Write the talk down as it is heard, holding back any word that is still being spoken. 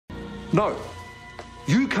No.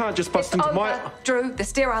 You can't just bust into my... Drew, the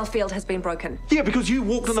sterile field has been broken. Yeah, because you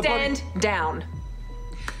walked on the bloody... Stand down.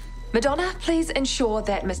 Madonna, please ensure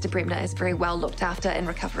that Mr. Bremner is very well looked after in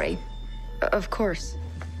recovery. Of course.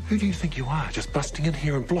 Who do you think you are, just busting in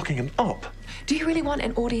here and blocking an op? Do you really want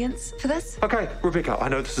an audience for this? Okay, Rebekah, I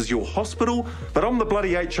know this is your hospital, but I'm the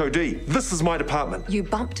bloody HOD. This is my department. You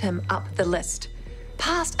bumped him up the list.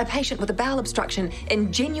 Past a patient with a bowel obstruction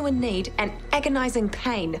in genuine need and agonizing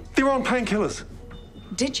pain. They're on painkillers.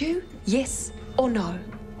 Did you? Yes or no?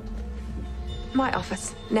 My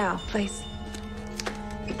office. Now, please.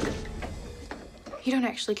 You don't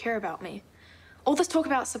actually care about me. All this talk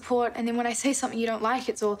about support, and then when I say something you don't like,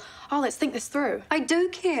 it's all, oh, let's think this through. I do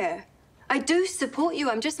care. I do support you.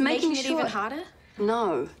 I'm just making it even harder?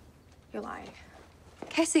 No. You're lying.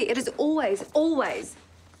 Cassie, it is always, always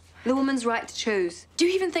the woman's right to choose. Do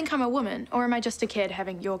you even think I'm a woman, or am I just a kid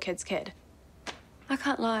having your kid's kid? I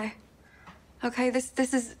can't lie. Okay, this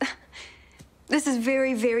is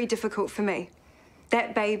very, very difficult for me.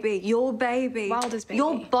 That baby, your baby. Wilder's baby.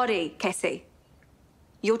 Your body, Cassie.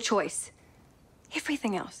 Your choice.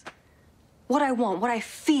 Everything else. What I want, what I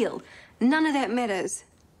feel, none of that matters.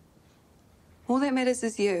 All that matters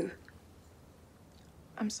is you.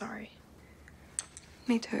 I'm sorry.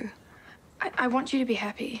 Me too. I want you to be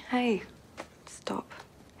happy. Hey, stop.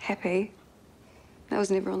 Happy? That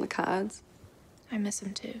was never on the cards. I miss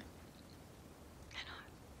him too. I know.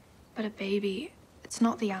 But a baby, it's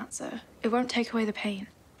not the answer. It won't take away the pain.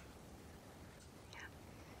 Yeah.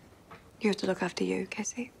 You have to look after you,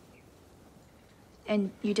 Cassie. And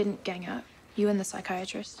you didn't gang up? You and the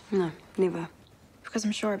psychiatrist? No, never. Because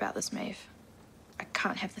I'm sure about this, Maeve. I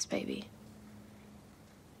can't have this baby.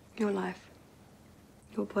 Your life.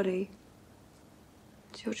 Your body.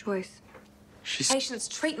 It's your choice. Patient's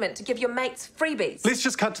treatment to give your mates freebies. Let's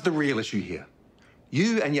just cut to the real issue here.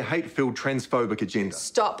 You and your hate-filled transphobic agenda.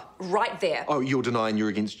 Stop right there. Oh, you're denying you're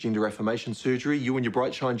against gender affirmation surgery, you and your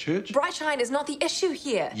Bright Shine church? Bright Shine is not the issue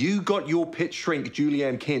here. You got your pet shrink,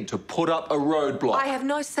 Julianne Kent, to put up a roadblock. I have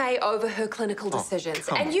no say over her clinical decisions.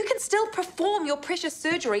 Come And on. you can still perform your precious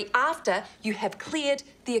surgery after you have cleared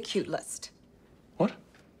the acute list. What?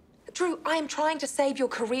 Drew, I am trying to save your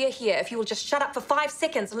career here if you will just shut up for 5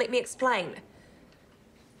 seconds and let me explain.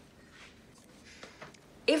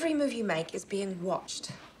 Every move you make is being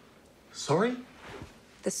watched. Sorry?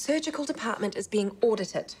 The surgical department is being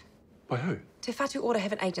audited. By who? Te Whatu Ora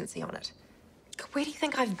have an agency on it. Where do you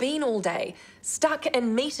think I've been all day? Stuck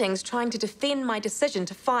in meetings trying to defend my decision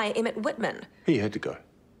to fire Emmett Whitman. He had to go.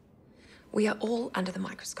 We are all under the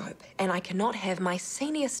microscope, and I cannot have my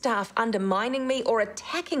senior staff undermining me or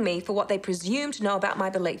attacking me for what they presume to know about my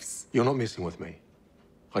beliefs. You're not messing with me.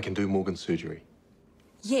 I can do Morgan's surgery.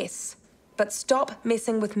 Yes, but stop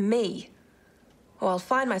messing with me, or I'll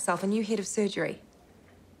find myself a new head of surgery.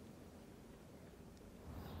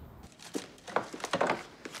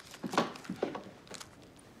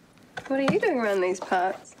 What are you doing around these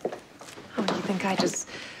parts? Oh, you think I just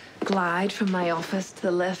glide from my office to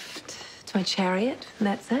the lift to my chariot, and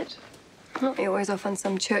that's it? Well, you're always off on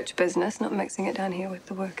some church business, not mixing it down here with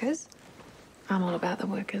the workers. I'm all about the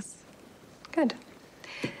workers. Good.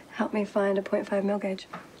 Help me find a 0.5 mil gauge.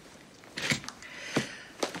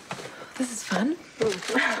 This is fun. A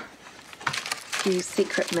few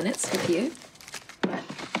secret minutes with you.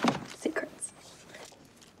 Secrets.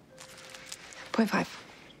 0.5.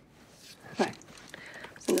 Right.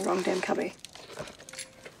 It's in the wrong damn cubby.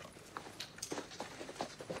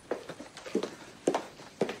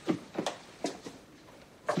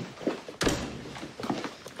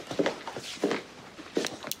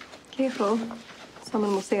 Careful.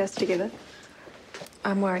 Someone will see us together.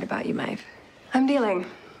 I'm worried about you, Maeve. I'm dealing.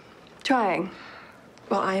 Trying.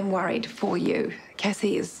 Well, I am worried for you.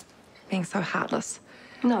 Cassie is being so heartless.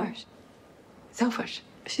 No. Selfish.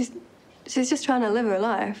 She's just trying to live her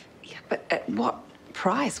life. Yeah, but at what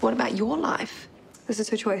price? What about your life? This is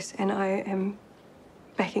her choice, and I am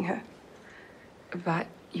backing her. But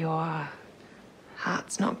your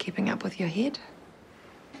heart's not keeping up with your head?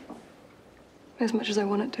 As much as I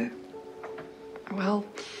want it to. Well,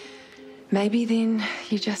 maybe then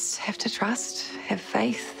you just have to trust, have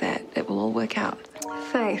faith that it will all work out.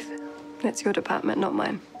 Faith. That's your department, not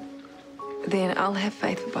mine. Then I'll have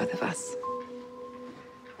faith for both of us.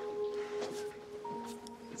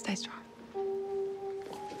 Stay strong.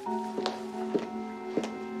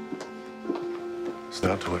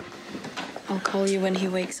 Start to it. I'll call you when he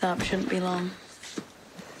wakes up. Shouldn't be long.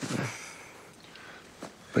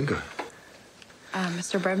 Bingo.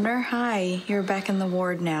 Mr. Bremner, hi. You're back in the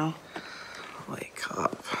ward now. Wake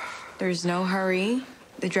up. There's no hurry.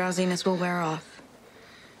 The drowsiness will wear off.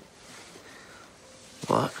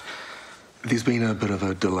 What? There's been a bit of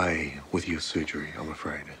a delay with your surgery, I'm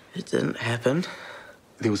afraid. It didn't happen.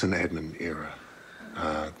 There was an admin error.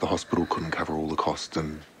 The hospital couldn't cover all the costs,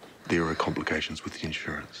 and there are complications with the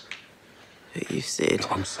insurance. You said...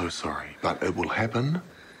 I'm so sorry, but it will happen.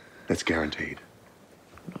 That's guaranteed.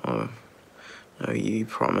 No. No, you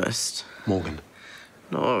promised. Morgan.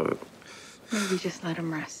 No. Maybe just let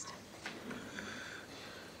him rest.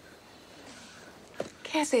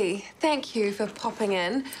 Cassie, thank you for popping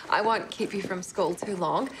in. I won't keep you from school too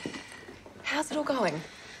long. How's it all going?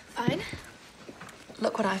 Fine.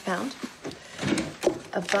 Look what I found.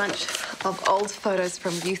 A bunch of old photos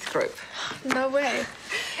from youth group. No way.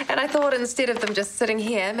 And I thought instead of them just sitting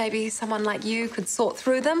here, maybe someone like you could sort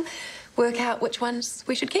through them, work out which ones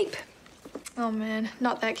we should keep. Oh, man.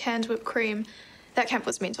 Not that canned whipped cream. That camp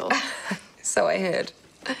was mental. So I heard.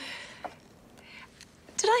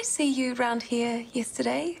 Did I see you round here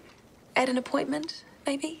yesterday? At an appointment,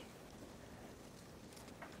 maybe?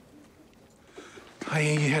 I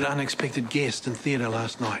hear you had an unexpected guest in theatre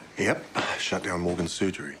last night. Yep, shut down Morgan's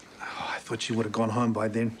surgery. Oh, I thought she would have gone home by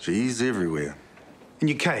then. She's everywhere. And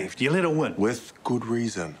you caved. You let her win. With good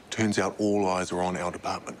reason. Turns out all eyes are on our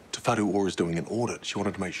department. Te Whatu Ora's doing an audit. She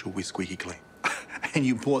wanted to make sure we're squeaky clean. And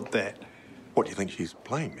you bought that. What, do you think she's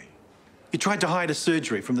playing me? You tried to hide a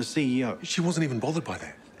surgery from the CEO. She wasn't even bothered by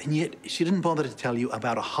that. And yet, she didn't bother to tell you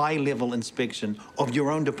about a high-level inspection of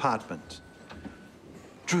your own department.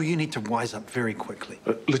 Drew, you need to wise up very quickly.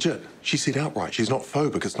 Legit. She said outright. She's not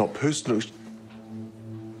phobic. It's not personal.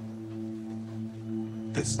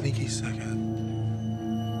 That sneaky sucker.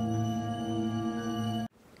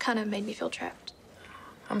 Kind of made me feel trapped.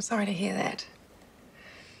 I'm sorry to hear that.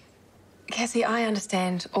 Cassie, I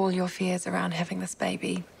understand all your fears around having this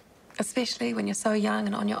baby, especially when you're so young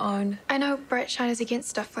and on your own. I know Bright Shine is against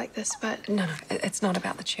stuff like this, but... No, it's not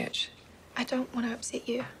about the church. I don't want to upset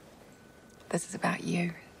you. This is about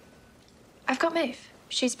you. I've got Maeve.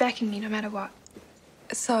 She's backing me no matter what.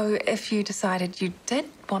 So if you decided you did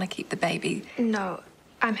want to keep the baby... No,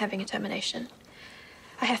 I'm having a termination.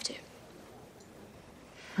 I have to.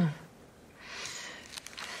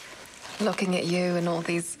 Looking at you and all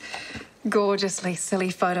these gorgeously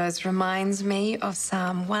silly photos reminds me of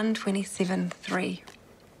Psalm 127:3.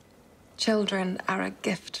 Children are a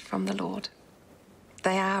gift from the Lord.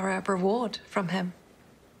 They are a reward from him.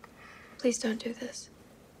 Please don't do this.